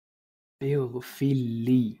اغفر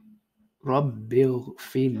لي.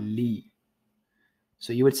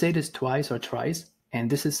 So you would say this twice or thrice, and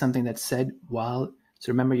this is something that's said while,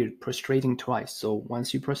 so remember you're prostrating twice. So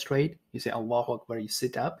once you prostrate, you say Allahu Akbar, you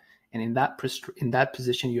sit up, and in that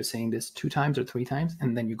position, you're saying this 2 times or 3 times,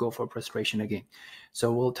 and then you go for prostration again.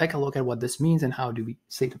 So we'll take a look at what this means and how do we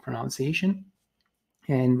say the pronunciation.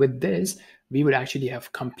 And with this, we would actually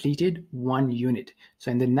have completed 1 unit.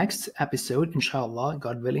 So in the next episode, In Shaa Allaah,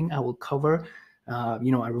 God willing, I will cover, a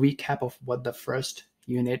recap of what the first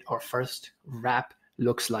unit or first rap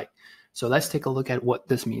looks like. So let's take a look at what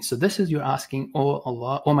this means. So this is you're asking, oh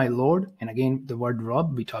Allah, oh my Lord, and again the word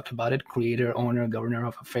Rabb, we talked about it, creator, owner, governor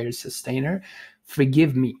of affairs, sustainer,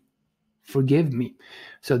 forgive me.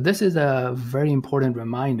 So this is a very important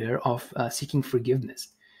reminder of seeking forgiveness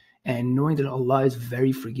and knowing that Allah is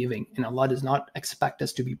very forgiving and Allah does not expect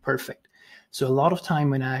us to be perfect. So a lot of time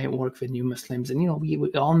when I work with new Muslims, and we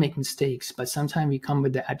all make mistakes, but sometimes we come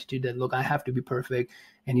with the attitude that, look, I have to be perfect.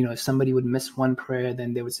 And if somebody would miss one prayer,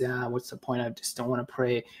 then they would say, what's the point? I just don't want to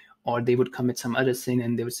pray. Or they would commit some other sin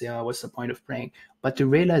and they would say, what's the point of praying? But to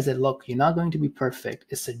realize that, look, you're not going to be perfect.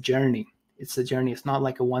 It's a journey. It's not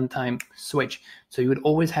like a one-time switch. So you would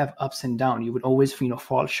always have ups and downs. You would always,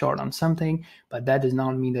 fall short on something, but that does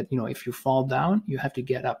not mean that, if you fall down, you have to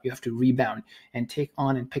get up, you have to rebound and take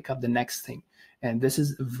on and pick up the next thing. And this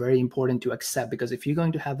is very important to accept, because if you're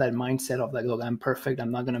going to have that mindset of like, look, I'm perfect,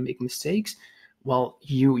 I'm not going to make mistakes, well,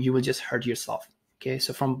 you will just hurt yourself. Okay,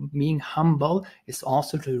 so from being humble is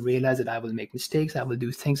also to realize that I will make mistakes, I will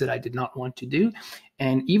do things that I did not want to do.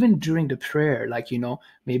 And even during the prayer,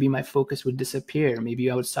 maybe my focus would disappear,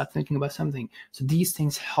 maybe I would start thinking about something. So these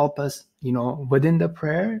things help us, within the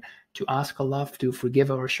prayer, to ask Allah to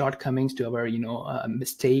forgive our shortcomings, to our,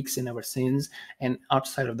 mistakes and our sins, and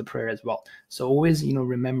outside of the prayer as well. So always,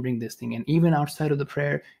 remembering this thing. And even outside of the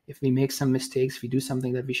prayer, if we make some mistakes, if we do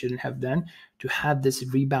something that we shouldn't have done, to have this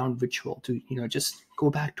rebound ritual, to, just go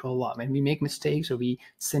back to Allah. When we make mistakes or we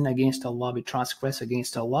sin against Allah, we transgress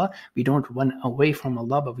against Allah, we don't run away from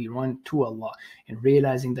Allah, but we run to Allah, and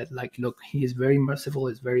realizing that, look, He is very merciful,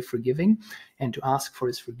 is very forgiving, and to ask for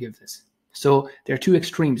His forgiveness. So there are 2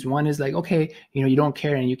 extremes. One is like, okay, you don't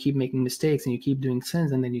care and you keep making mistakes and you keep doing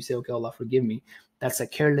sins, and then you say, okay, Allah, forgive me. That's a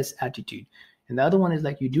careless attitude. And the other one is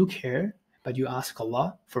like, you do care, but you ask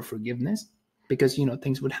Allah for forgiveness because,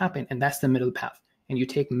 things would happen. And that's the middle path. And you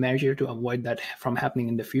take measure to avoid that from happening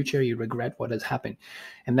in the future. You regret what has happened.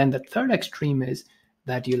 And then the third extreme is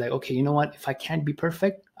that you're like, okay, you know what? If I can't be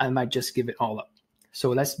perfect, I might just give it all up.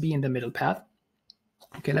 So let's be in the middle path.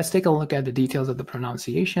 Okay, let's take a look at the details of the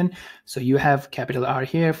pronunciation. So you have capital R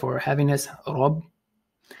here for heaviness, Rabb.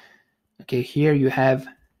 Okay, here you have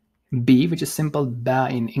B, which is simple ba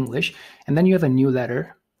in English. And then you have a new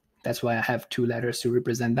letter. That's why I have 2 letters to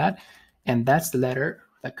represent that. And that's the letter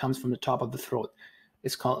that comes from the top of the throat.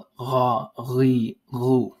 It's called Ra, Ri,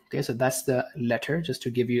 Ru. Okay, so that's the letter, just to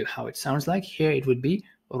give you how it sounds like. Here it would be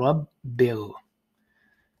Rabbir.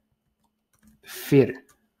 Fir.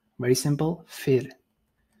 Very simple, fir.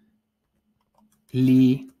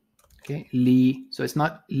 Li, okay, li. So it's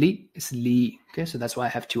not li, it's li. Okay, so that's why I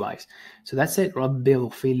have 2 eyes. So that's it.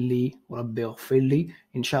 Rabbir filli, Rabbir filli.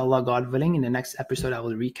 Inshallah, God willing, in the next episode, I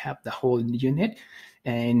will recap the whole unit.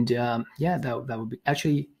 And that would be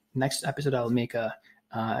actually next episode. I'll make a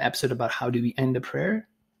episode about how do we end the prayer,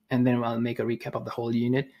 and then I'll make a recap of the whole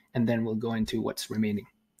unit, and then we'll go into what's remaining.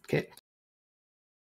 Okay,